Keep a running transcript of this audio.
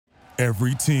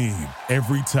Every team,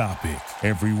 every topic,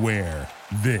 everywhere.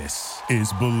 This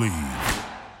is Believe.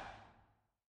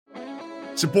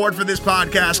 Support for this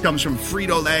podcast comes from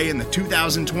Frito-Lay and the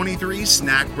 2023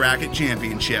 Snack Bracket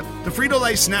Championship. The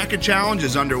Frito-Lay Snack It Challenge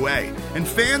is underway, and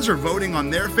fans are voting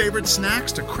on their favorite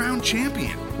snacks to crown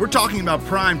champion. We're talking about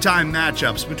prime-time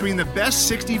matchups between the best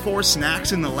 64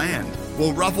 snacks in the land.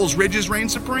 Will Ruffles Ridges reign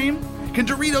supreme? Can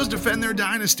Doritos defend their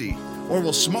dynasty? Or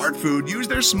will Smart Food use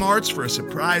their smarts for a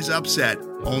surprise upset?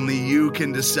 Only you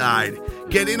can decide.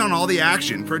 Get in on all the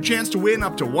action for a chance to win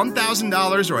up to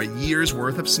 $1,000 or a year's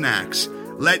worth of snacks.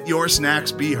 Let your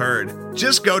snacks be heard.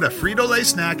 Just go to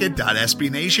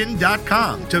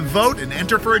fritolaysnacket.sbnation.com to vote and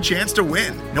enter for a chance to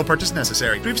win. No purchase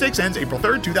necessary. Sweepstakes ends April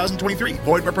 3rd, 2023.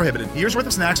 Void where prohibited. Year's worth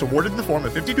of snacks awarded in the form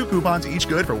of 52 coupons, each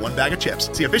good for one bag of chips.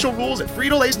 See official rules at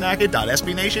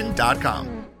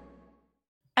fritolaysnacket.sbnation.com.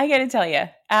 I gotta tell you,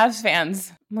 Avs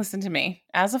fans, listen to me.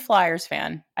 As a Flyers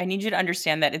fan, I need you to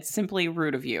understand that it's simply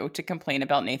rude of you to complain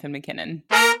about Nathan MacKinnon.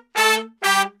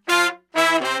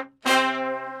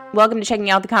 Welcome to Checking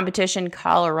Out the Competition,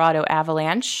 Colorado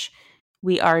Avalanche.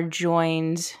 We are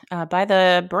joined by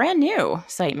the brand new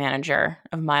site manager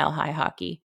of Mile High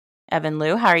Hockey, Evan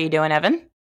Liu. How are you doing, Evan?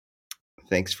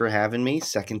 Thanks for having me.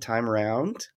 Second time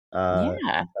around. Yeah.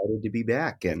 Excited to be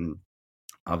back. And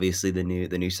obviously the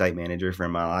new site manager for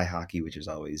Mile High Hockey, which is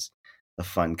always a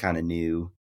fun kind of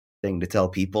new thing to tell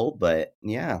people. But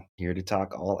yeah, here to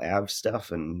talk all Av stuff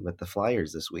and with the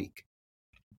Flyers this week.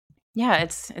 Yeah,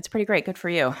 it's pretty great. Good for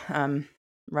you.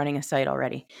 Running a site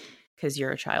already because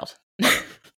you're a child.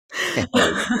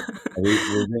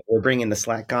 We're bringing the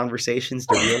Slack conversations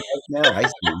to real life now. I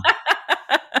see.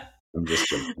 I'm just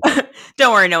joking.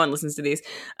 Don't worry, no one listens to these.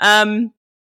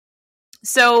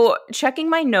 So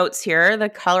checking my notes here, the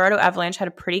Colorado Avalanche had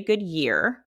a pretty good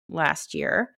year last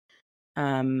year.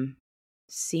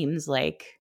 Seems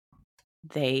like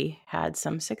they had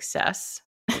some success.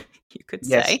 You could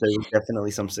say. Yes, there was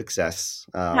definitely some success.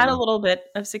 Had a little bit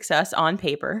of success on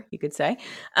paper, you could say.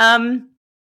 That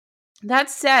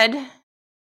said,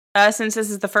 since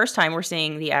this is the first time we're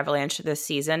seeing the Avalanche this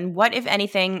season, what, if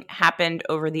anything, happened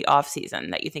over the offseason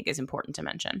that you think is important to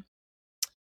mention?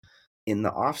 In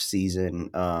the offseason,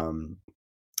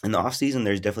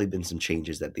 there's definitely been some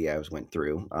changes that the Avs went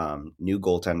through. New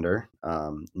goaltender,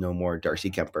 no more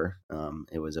Darcy Kemper.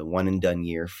 It was a one-and-done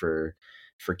year for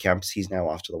Kemps. He's now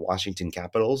off to the Washington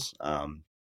Capitals. And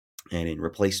in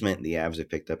replacement, the Avs have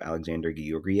picked up Alexander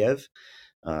Georgiev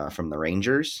from the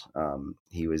Rangers.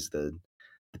 He was the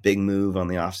big move on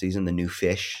the offseason, the new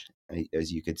fish,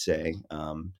 as you could say.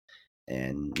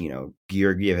 And,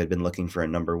 Georgiev had been looking for a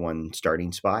number one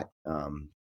starting spot.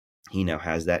 He now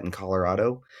has that in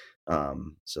Colorado.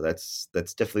 So that's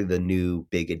definitely the new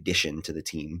big addition to the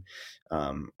team.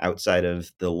 Outside of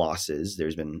the losses,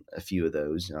 there's been a few of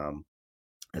those.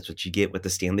 That's what you get with the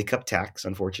Stanley Cup tax,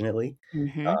 unfortunately.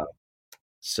 Mm-hmm.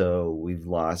 So we've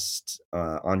lost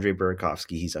Andrei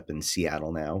Burakovsky. He's up in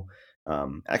Seattle now,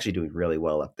 actually doing really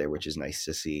well up there, which is nice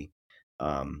to see.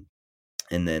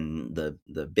 And then the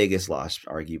biggest loss,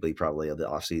 arguably probably of the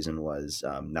offseason, was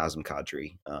Nazem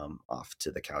Kadri off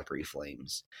to the Calgary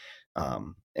Flames.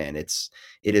 And it's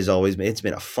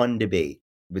been a fun debate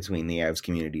between the Avs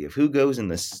community of who goes in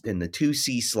the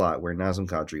 2C slot where Nazem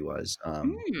Kadri was.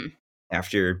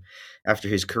 After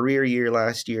his career year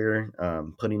last year,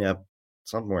 putting up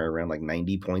somewhere around like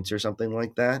 90 points or something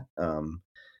like that,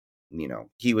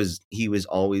 he was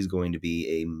always going to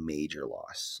be a major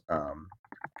loss.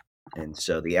 And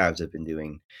so the Avs have been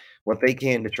doing what they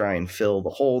can to try and fill the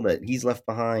hole that he's left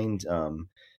behind.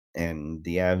 And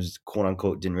the Avs, quote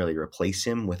unquote, didn't really replace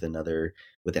him with an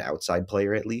outside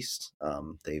player, at least.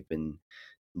 They've been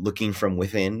looking from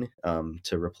within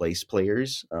to replace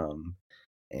players.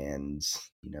 And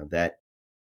that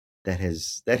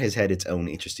has had its own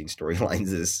interesting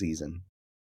storylines this season.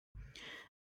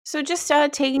 So just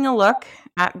taking a look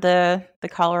at the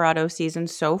Colorado season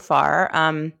so far,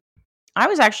 I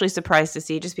was actually surprised to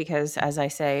see, just because, as I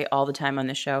say all the time on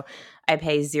this show, I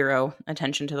pay zero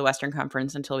attention to the Western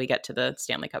Conference until we get to the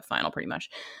Stanley Cup final, pretty much.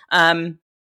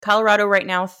 Colorado right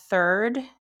now third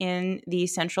in the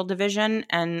Central Division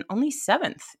and only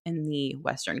seventh in the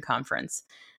Western Conference,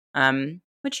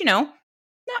 which, not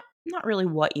really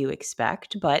what you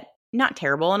expect, but not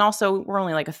terrible. And also, we're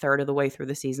only like a third of the way through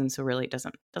the season, so really it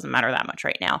doesn't matter that much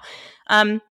right now.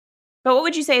 But what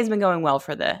would you say has been going well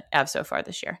for the Avs so far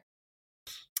this year?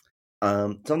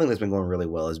 Something that's been going really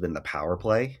well has been the power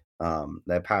play.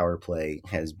 That power play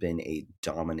has been a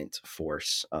dominant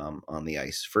force on the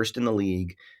ice. First in the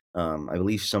league, I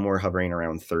believe somewhere hovering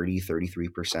around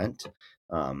 33%.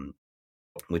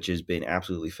 which has been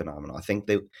absolutely phenomenal. I think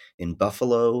they in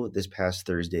Buffalo this past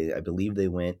Thursday, I believe they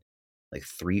went like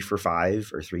 3 for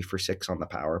 5 or 3 for 6 on the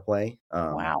power play.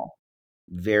 Wow.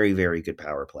 Very, very good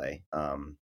power play.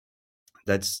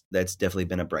 That's definitely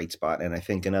been a bright spot, and I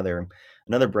think another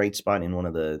bright spot in one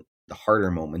of the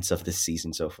harder moments of this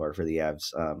season so far for the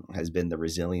Avs has been the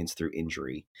resilience through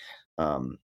injury.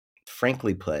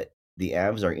 Frankly put, the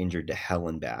Avs are injured to hell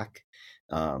and back.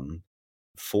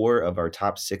 4 of our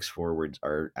top 6 forwards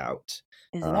are out.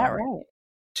 Is that right?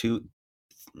 Two,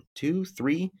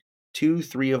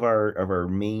 three of our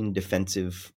main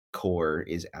defensive core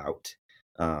is out.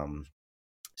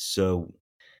 So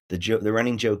the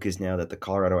running joke is now that the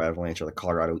Colorado Avalanche are the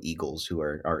Colorado Eagles, who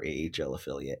are our AHL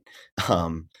affiliate,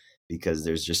 because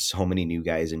there's just so many new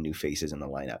guys and new faces in the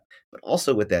lineup. But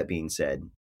also, with that being said,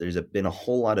 there's been a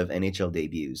whole lot of NHL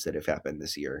debuts that have happened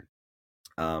this year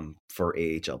for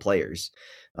AHL players,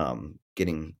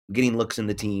 getting looks in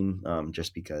the team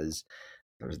just because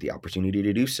there's the opportunity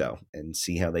to do so and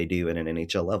see how they do at an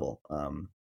NHL level.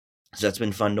 So that's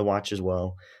been fun to watch as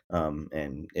well.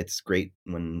 And it's great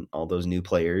when all those new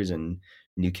players and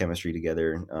new chemistry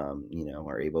together,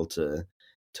 are able to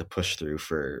push through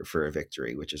for a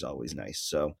victory, which is always nice.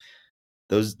 So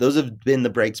those have been the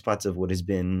bright spots of what has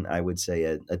been, I would say,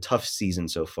 a tough season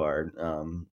so far.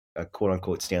 A quote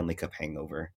unquote Stanley Cup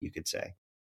hangover, you could say.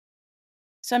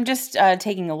 So I'm just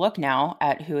taking a look now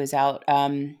at who is out.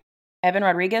 Evan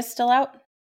Rodriguez still out?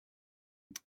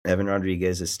 Evan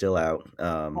Rodriguez is still out.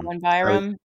 Owen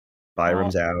Byram.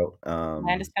 Byram's out.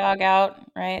 Landeskog out,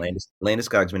 right?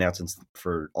 Landeskog's been out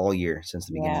for all year, since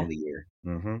the beginning of the year.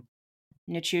 Mm-hmm.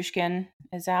 Nichushkin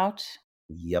is out.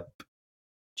 Yep.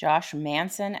 Josh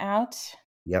Manson out.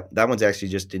 Yep. That one's actually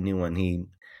just a new one.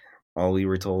 All we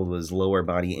were told was lower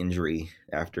body injury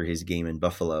after his game in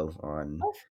Buffalo on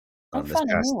this fun,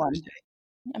 past new one. Thursday.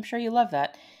 I'm sure you love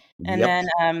that. And Yep.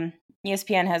 then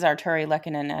ESPN has Arturi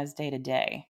Lehkonen as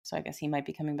day-to-day. So I guess he might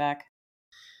be coming back.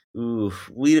 Ooh,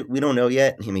 we don't know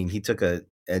yet. I mean, he took at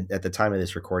the time of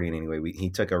this recording anyway, he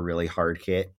took a really hard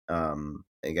hit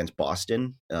against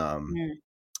Boston on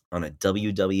a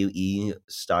WWE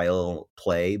style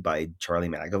play by Charlie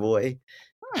McAvoy,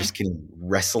 just getting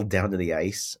wrestled down to the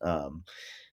ice.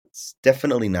 It's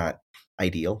definitely not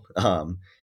ideal.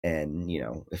 And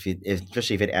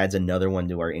especially if it adds another one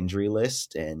to our injury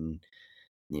list, and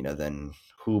then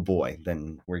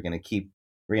then we're gonna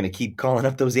keep calling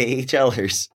up those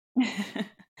AHLers.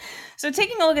 So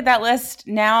taking a look at that list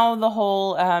now, the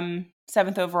whole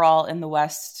 7th overall in the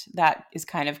West, that is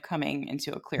kind of coming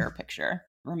into a clearer picture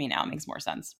for me now. It makes more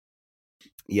sense.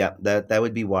 Yeah, that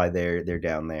would be why they're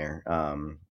down there.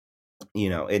 And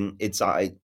it's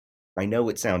I know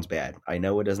it sounds bad. I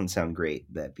know it doesn't sound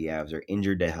great that the Avs are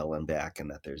injured to hell and back, and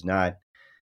that there's not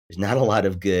a lot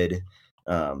of good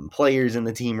players in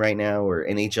the team right now, or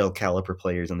NHL caliber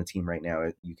players on the team right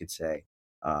now, you could say.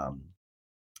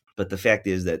 But the fact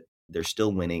is that they're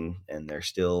still winning, and they're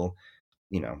still,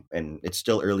 and it's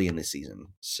still early in the season.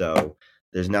 So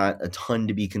there's not a ton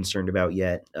to be concerned about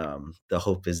yet. The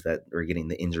hope is that we're getting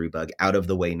the injury bug out of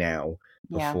the way now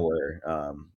before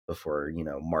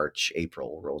March,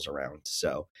 April rolls around.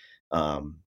 So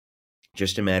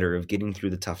just a matter of getting through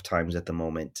the tough times at the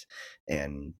moment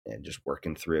and just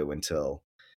working through until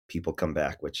people come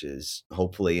back, which is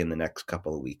hopefully in the next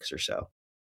couple of weeks or so.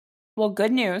 Well,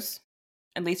 good news,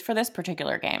 at least for this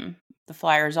particular game. The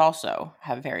Flyers also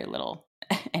have very little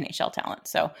NHL talent.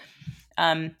 So,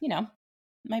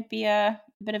 might be a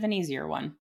bit of an easier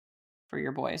one for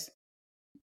your boys.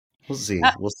 We'll see.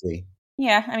 We'll see.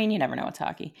 Yeah, I mean, you never know with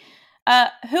hockey.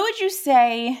 Who would you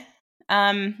say,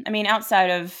 outside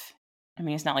of,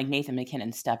 it's not like Nathan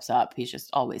MacKinnon steps up. He's just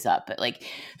always up. But,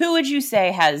 who would you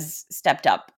say has stepped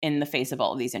up in the face of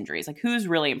all of these injuries? Who's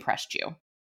really impressed you?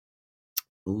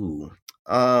 Ooh.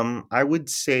 I would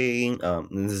say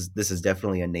this is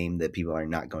definitely a name that people are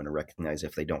not going to recognize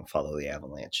if they don't follow the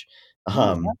Avalanche.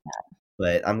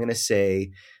 But I'm gonna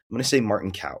say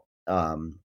Martin Kaut.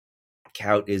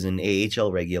 Kaut is an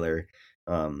AHL regular.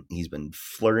 He's been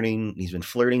flirting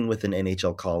with an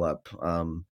NHL call up.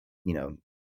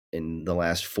 In the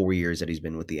last 4 years that he's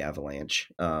been with the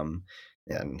Avalanche. And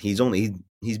he's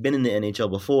been in the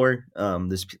NHL before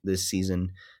this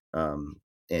season.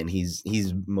 And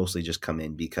he's mostly just come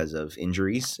in because of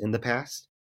injuries in the past.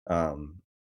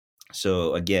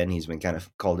 So again, he's been kind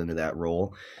of called into that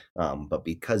role. But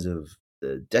because of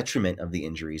the detriment of the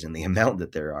injuries and the amount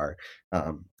that there are,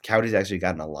 Kaut has actually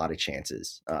gotten a lot of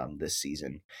chances this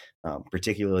season,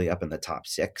 particularly up in the top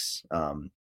 6.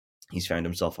 He's found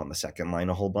himself on the second line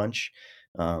a whole bunch,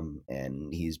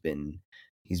 and he's been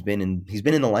in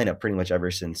the lineup pretty much ever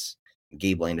since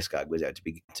Gabe Landeskog was out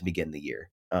to begin the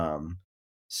year.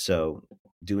 So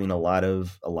doing a lot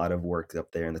of work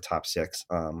up there in the top six.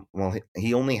 Well,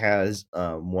 he only has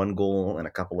 1 goal and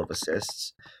a couple of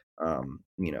assists.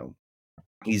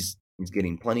 He's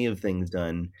getting plenty of things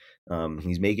done.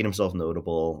 He's making himself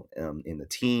notable in the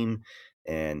team,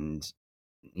 and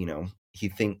he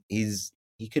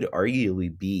could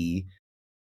arguably be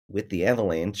with the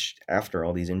Avalanche after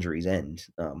all these injuries end.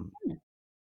 And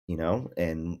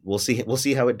we'll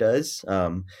see how it does.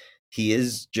 He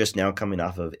is just now coming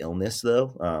off of illness,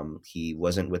 though. He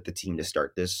wasn't with the team to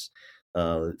start this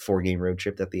 4-game road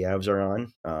trip that the Avs are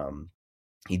on.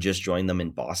 He just joined them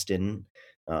in Boston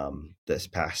this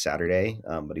past Saturday,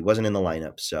 but he wasn't in the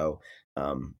lineup. So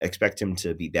expect him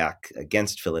to be back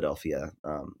against Philadelphia,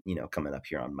 coming up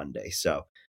here on Monday. So,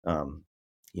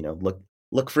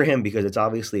 look for him, because it's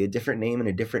obviously a different name and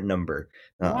a different number,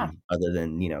 other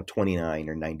than 29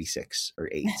 or 96 or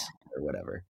 8 or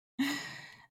whatever.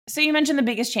 So you mentioned the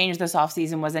biggest change this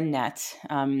offseason was in net.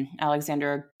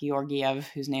 Alexander Georgiev,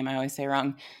 whose name I always say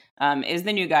wrong, is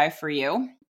the new guy for you.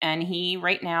 And he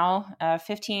right now,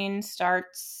 15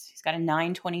 starts. He's got a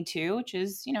 .922, which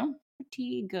is,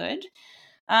 pretty good.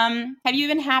 Have you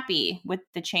been happy with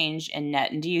the change in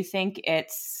net? And do you think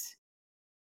it's...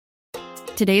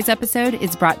 Today's episode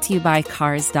is brought to you by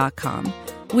Cars.com.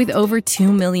 With over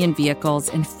 2 million vehicles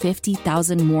and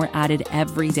 50,000 more added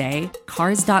every day,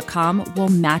 Cars.com will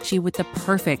match you with the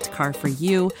perfect car for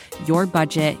you, your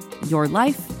budget, your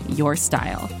life, your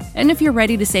style. And if you're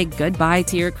ready to say goodbye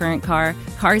to your current car,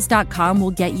 Cars.com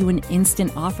will get you an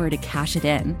instant offer to cash it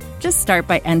in. Just start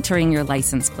by entering your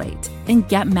license plate and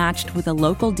get matched with a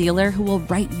local dealer who will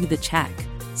write you the check.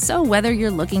 So whether you're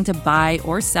looking to buy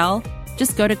or sell,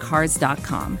 just go to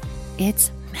Cars.com.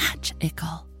 It's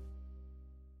magical.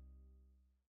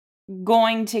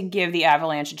 Going to give the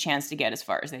Avalanche a chance to get as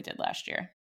far as they did last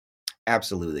year?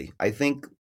 Absolutely. I think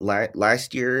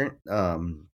last year,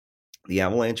 the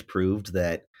Avalanche proved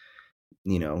that,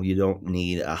 you don't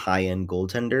need a high-end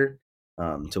goaltender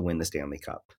to win the Stanley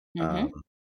Cup. Mm-hmm.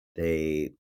 They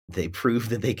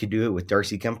proved that they could do it with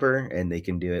Darcy Kuemper, and they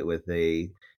can do it with a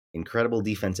incredible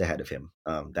defense ahead of him.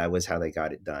 That was how they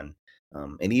got it done.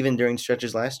 And even during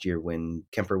stretches last year when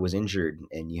Kuemper was injured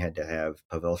and you had to have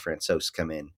Pavel Francouz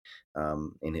come in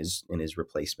his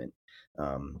replacement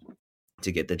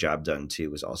to get the job done too,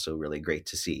 was also really great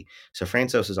to see. So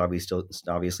Francouz is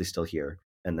obviously still here.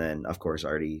 And then, of course,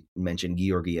 already mentioned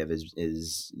Georgiev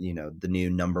is the new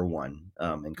number 1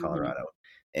 in Colorado. Mm-hmm.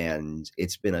 And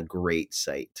it's been a great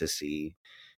sight to see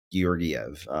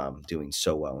Georgiev doing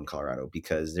so well in Colorado,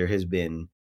 because there has been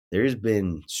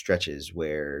stretches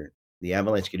where the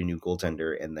Avalanche get a new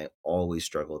goaltender and they always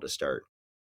struggle to start.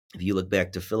 If you look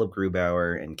back to Philip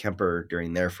Grubauer and Kuemper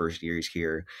during their first years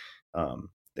here,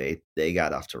 they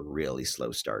got off to really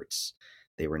slow starts.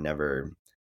 They were never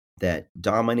that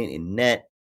dominant in net,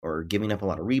 or giving up a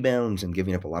lot of rebounds and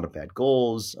giving up a lot of bad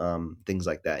goals, things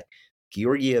like that.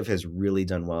 Georgiev has really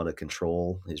done well to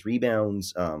control his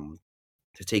rebounds,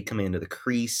 to take command of the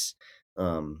crease,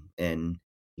 and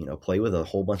play with a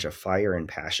whole bunch of fire and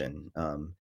passion.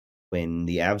 When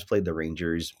the Avs played the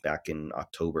Rangers back in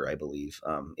October, I believe,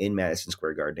 in Madison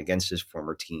Square Garden against his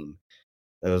former team,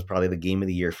 that was probably the game of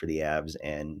the year for the Avs,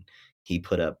 and he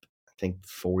put up, I think,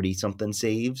 40-something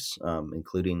saves,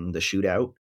 including the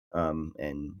shootout,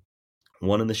 and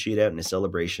one in the shootout, and his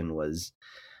celebration was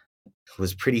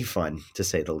pretty fun, to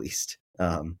say the least.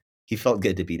 He felt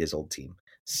good to beat his old team.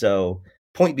 So,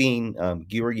 point being,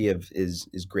 Georgiev is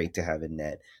great to have in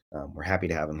net. We're happy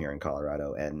to have him here in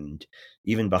Colorado, and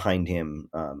even behind him,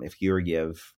 if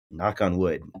Georgiev, knock on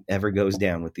wood, ever goes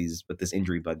down with this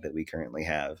injury bug that we currently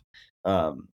have,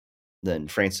 then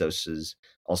Francouz is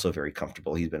also very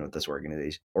comfortable. He's been with this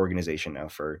organization now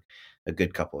for a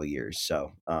good couple of years,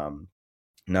 so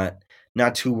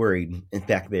not too worried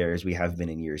back there as we have been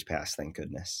in years past, thank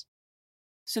goodness.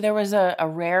 So there was a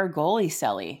rare goalie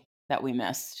celly that we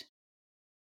missed.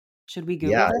 Should we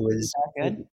Google it? Was that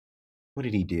good? What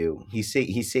did he do? He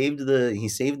saved the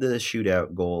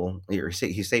shootout goal, or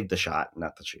he saved the shot,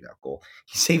 not the shootout goal.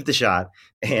 He saved the shot,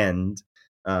 and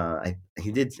I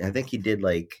think he did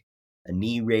like a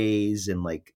knee raise and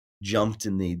like jumped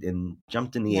in the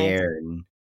nice. Air, and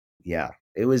yeah,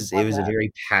 it was a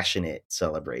very passionate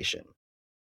celebration.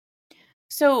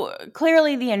 So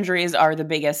clearly the injuries are the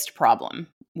biggest problem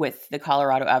with the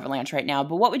Colorado Avalanche right now,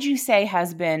 but what would you say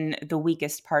has been the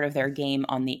weakest part of their game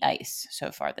on the ice so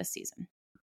far this season?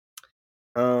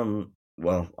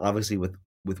 Well, obviously with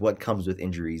what comes with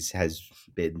injuries has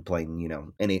been playing,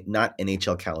 not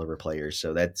NHL caliber players.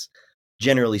 So that's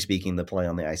generally speaking, the play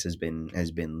on the ice has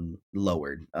been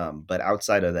lowered. But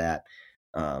outside of that,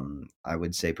 I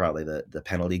would say probably the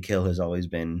penalty kill has always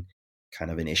been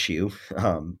kind of an issue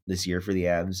this year for the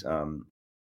Avs.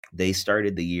 They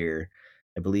started the year,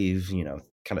 I believe,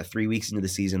 kind of 3 weeks into the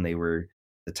season, they were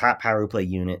the top power play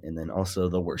unit and then also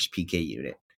the worst PK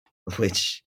unit,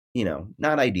 which,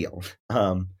 not ideal.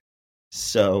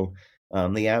 So the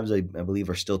Avs, I believe,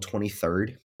 are still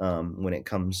 23rd when it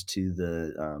comes to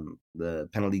the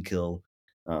penalty kill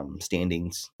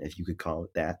standings, if you could call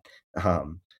it that.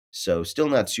 So still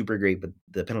not super great, but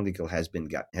the penalty kill has been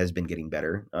getting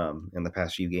better in the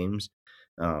past few games.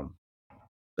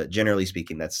 But generally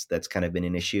speaking, that's kind of been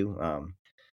an issue.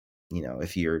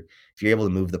 If you're able to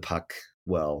move the puck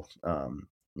well,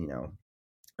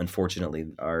 unfortunately,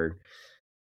 our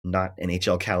not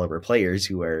NHL caliber players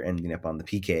who are ending up on the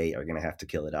PK are going to have to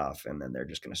kill it off, and then they're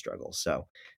just going to struggle. So,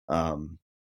 the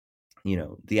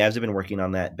Avs have been working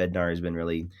on that. Bednar has been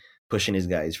really pushing his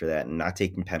guys for that and not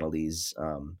taking penalties.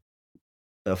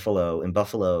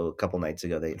 Buffalo a couple nights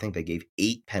ago, I think they gave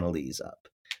 8 penalties up,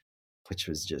 which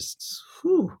was just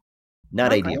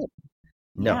not ideal. Great.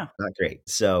 No, Yeah. not great.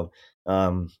 So,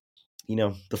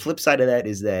 the flip side of that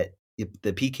is that if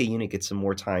the PK unit gets some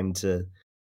more time to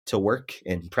work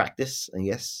and practice, I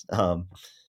guess.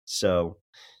 So,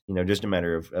 just a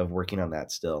matter of working on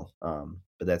that still.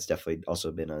 But that's definitely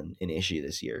also been an issue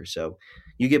this year. So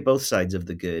you get both sides of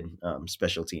the good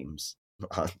special teams.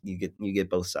 You get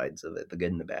both sides of it, the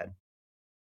good and the bad.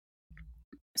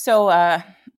 So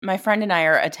my friend and I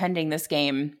are attending this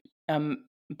game,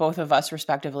 both of us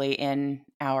respectively in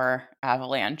our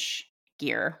Avalanche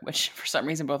gear, which for some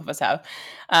reason both of us have.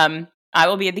 I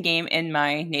will be at the game in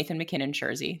my Nathan MacKinnon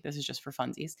jersey. This is just for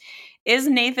funsies. Is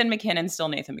Nathan MacKinnon still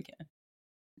Nathan MacKinnon?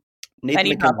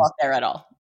 Any drop off there at all?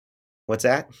 What's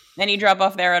that? Any drop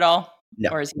off there at all? No.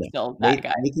 Or is he still that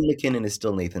guy? Nathan MacKinnon is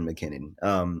still Nathan MacKinnon.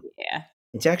 Yeah.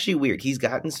 It's actually weird. He's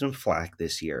gotten some flack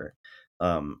this year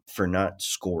for not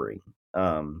scoring,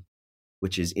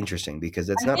 which is interesting because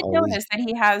that's not always. I did notice that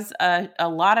he has a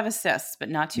lot of assists, but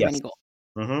not too many goals.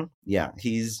 Mm-hmm. Yeah,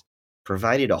 he's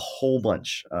provided a whole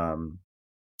bunch.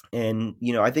 And,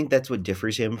 I think that's what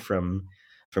differs him from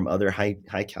other high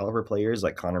caliber players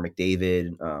like Connor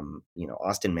McDavid,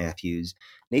 Austin Matthews.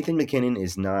 Nathan MacKinnon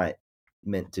is not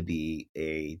meant to be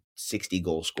a 60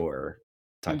 goal scorer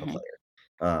type of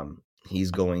player.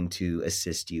 He's going to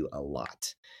assist you a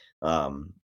lot.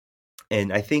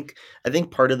 And I think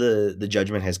part of the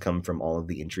judgment has come from all of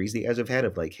the injuries the Avs have had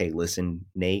of like, hey, listen,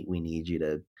 Nate, we need you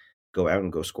to go out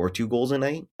and go score 2 goals a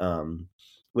night.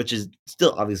 Which is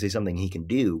still obviously something he can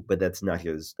do, but that's not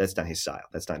his style.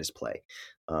 That's not his play.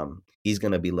 He's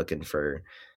going to be looking for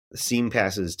the seam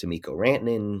passes to Mikko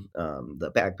Rantanen, the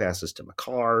back passes to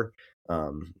Makar.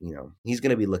 He's going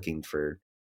to be looking for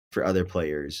other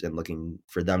players and looking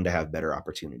for them to have better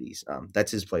opportunities.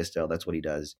 That's his play style. That's what he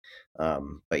does.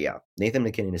 But yeah, Nathan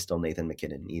MacKinnon is still Nathan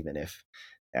MacKinnon, even if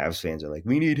Avs fans are like,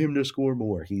 we need him to score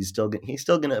more. He's still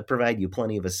going to provide you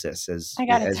plenty of assists as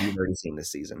you've already seen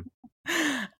this season.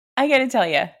 I got to tell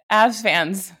you, Avs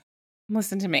fans,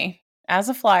 listen to me. As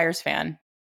a Flyers fan,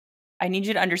 I need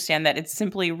you to understand that it's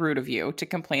simply rude of you to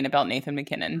complain about Nathan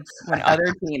MacKinnon when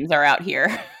other teams are out here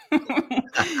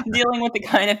dealing with the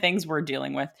kind of things we're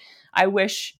dealing with. I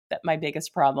wish that my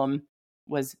biggest problem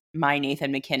was my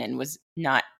Nathan MacKinnon was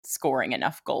not scoring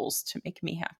enough goals to make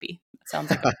me happy. That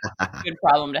sounds like a good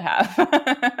problem to have.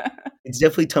 It's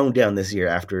definitely toned down this year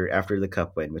after the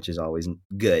Cup win, which is always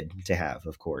good to have,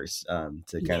 of course,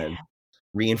 to kind of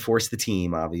reinforce the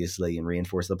team, obviously, and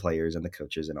reinforce the players and the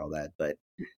coaches and all that. But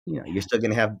you're still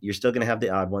gonna have the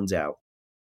odd ones out.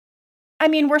 I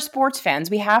mean, we're sports fans.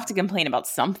 We have to complain about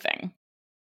something.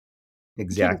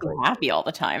 Exactly. You can't be happy all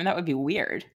the time. That would be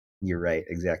weird. You're right.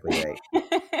 Exactly right.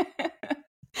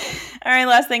 All right.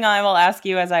 Last thing I will ask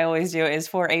you, as I always do, is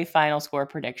for a final score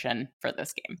prediction for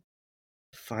this game.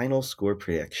 Final score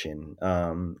prediction.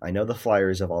 I know the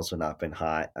Flyers have also not been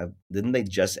hot. Didn't they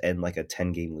just end like a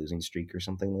 10-game losing streak or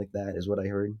something like that, is what I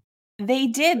heard? They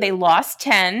did. They lost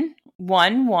 10,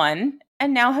 won 1,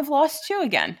 and now have lost 2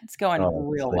 again. It's going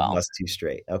real well. Lost 2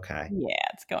 straight. Okay. Yeah,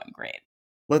 it's going great.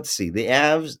 Let's see. The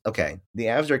Avs. Okay. The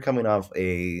Avs are coming off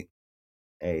a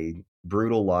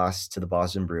brutal loss to the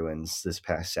Boston Bruins this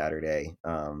past Saturday.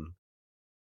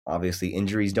 Obviously,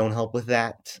 injuries don't help with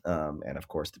that. And, of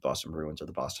course, the Boston Bruins are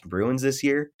the Boston Bruins this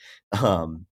year.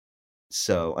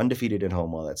 So undefeated at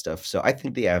home, all that stuff. So I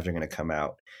think the Avs are going to come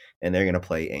out and they're going to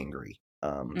play angry.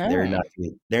 They're not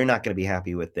going to be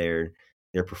happy with their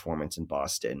performance in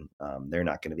Boston. They're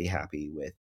not going to be happy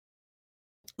with,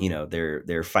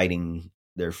 they're fighting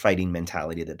their fighting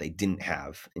mentality that they didn't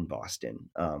have in Boston.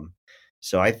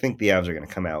 So I think the Avs are going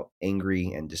to come out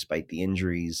angry, and despite the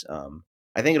injuries,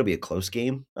 I think it'll be a close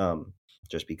game,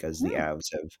 just because the Avs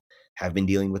have been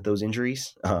dealing with those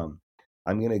injuries. I'm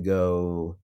gonna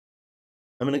go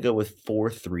with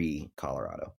 4-3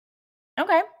 Colorado.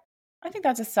 Okay. I think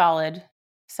that's a solid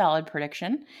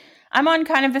prediction. I'm on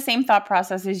kind of the same thought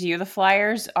process as you. The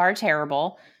Flyers are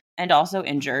terrible and also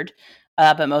injured,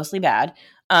 but mostly bad.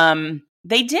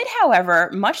 They did,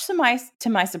 however, much to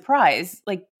my surprise,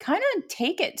 like kind of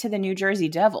take it to the New Jersey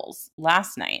Devils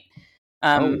last night.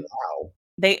 Oh, wow.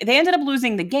 They ended up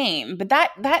losing the game, but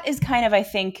that is kind of, I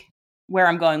think, where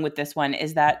I'm going with this one,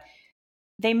 is that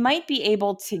they might be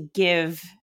able to give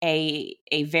a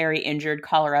very injured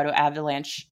Colorado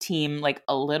Avalanche team like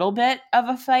a little bit of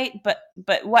a fight. But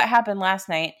what happened last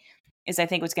night is, I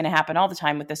think what's going to happen all the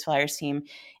time with this Flyers team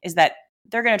is that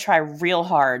they're going to try real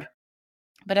hard.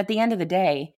 But at the end of the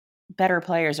day, better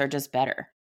players are just better.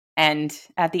 And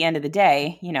at the end of the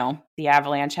day, you know, the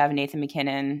Avalanche have Nathan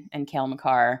MacKinnon and Cale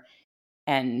Makar,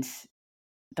 and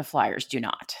the Flyers do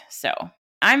not. So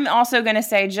I'm also going to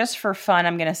say, just for fun,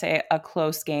 I'm going to say a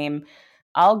close game.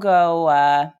 I'll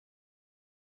go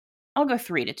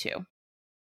 3-2.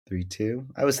 3-2.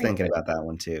 I was thinking about that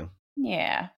one too.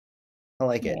 Yeah. I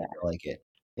like it. I like it.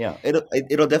 Yeah,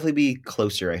 it'll definitely be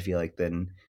closer, I feel like,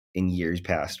 than in years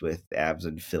past with Avs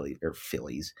and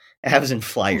Avs and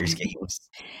Flyers games.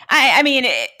 I mean,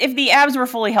 if the Avs were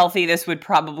fully healthy, this would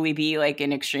probably be like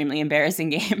an extremely embarrassing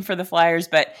game for the Flyers.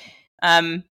 But,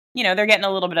 you know, they're getting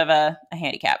a little bit of a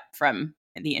handicap from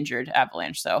the injured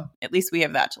Avalanche. So at least we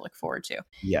have that to look forward to.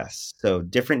 Yes. So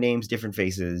different names, different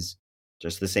faces,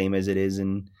 just the same as it is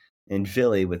in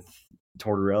Philly with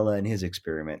Tortorella and his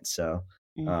experiment. So,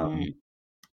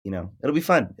 you know, it'll be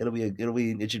fun.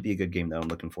 It should be a good game, though. I'm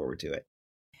looking forward to it.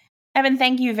 Evan,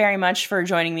 thank you very much for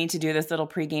joining me to do this little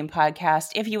pregame podcast.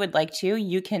 If you would like to,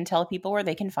 you can tell people where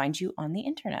they can find you on the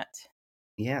internet.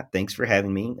 Yeah, thanks for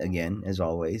having me again, as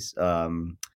always.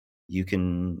 You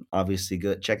can obviously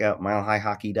go check out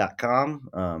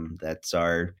milehighhockey.com. That's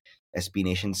our SB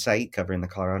Nation site covering the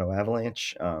Colorado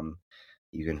Avalanche.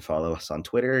 You can follow us on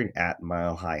Twitter at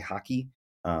milehighhockey.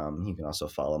 You can also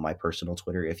follow my personal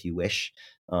Twitter if you wish,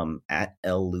 at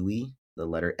L Louis, the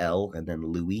letter L and then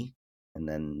Louis, and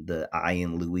then the I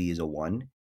in Louis is a 1,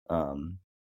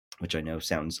 which I know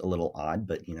sounds a little odd,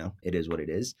 but you know, it is what it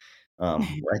is.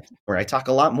 Where I talk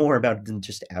a lot more about than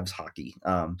just Avs hockey,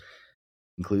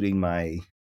 including my,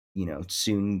 you know,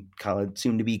 soon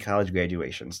to be college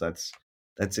graduations. That's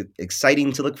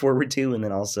exciting to look forward to, and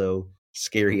then also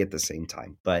scary at the same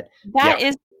time. But that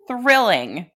is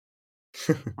thrilling.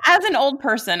 As an old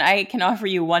person, I can offer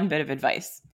you one bit of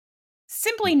advice.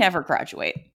 Simply never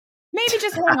graduate. Maybe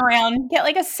just hang around, get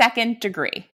like a second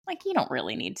degree. Like, you don't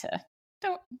really need to.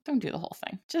 Don't do the whole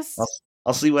thing. Just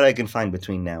I'll see what I can find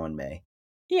between now and May.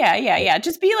 Yeah.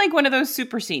 Just be like one of those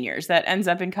super seniors that ends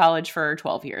up in college for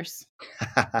 12 years.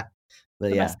 But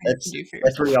yeah,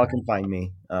 that's where y'all can find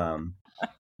me.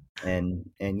 And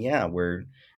yeah, we're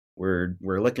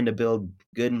looking to build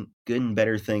good and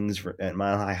better things at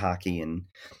Mile High Hockey, and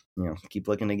you know, keep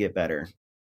looking to get better.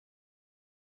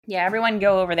 Yeah, everyone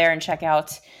go over there and check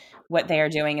out what they are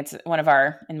doing. It's one of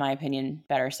our, in my opinion,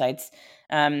 better sites.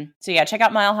 So yeah, check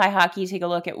out Mile High Hockey. Take a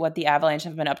look at what the Avalanche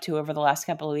have been up to over the last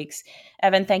couple of weeks.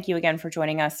 Evan, thank you again for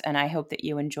joining us, and I hope that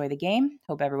you enjoy the game.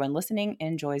 Hope everyone listening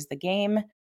enjoys the game.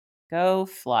 Go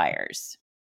Flyers.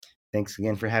 Thanks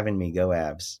again for having me. Go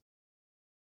Avs.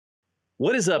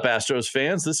 What is up, Astros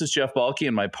fans? This is Jeff Balke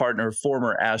and my partner,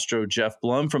 former Astro Jeff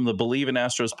Blum from the Believe in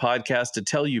Astros podcast to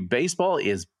tell you baseball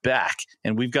is back,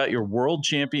 and we've got your world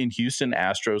champion Houston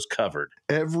Astros covered.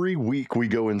 Every week we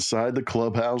go inside the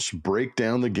clubhouse, break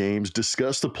down the games,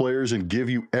 discuss the players, and give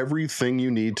you everything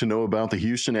you need to know about the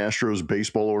Houston Astros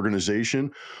baseball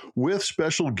organization, with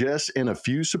special guests and a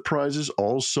few surprises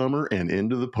all summer and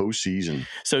into the postseason.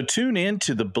 So tune in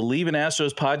to the Believe in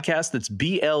Astros podcast. That's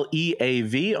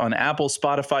BLEAV on Apple,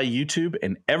 Spotify, YouTube,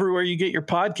 and everywhere you get your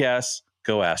podcasts.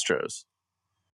 Go Astros.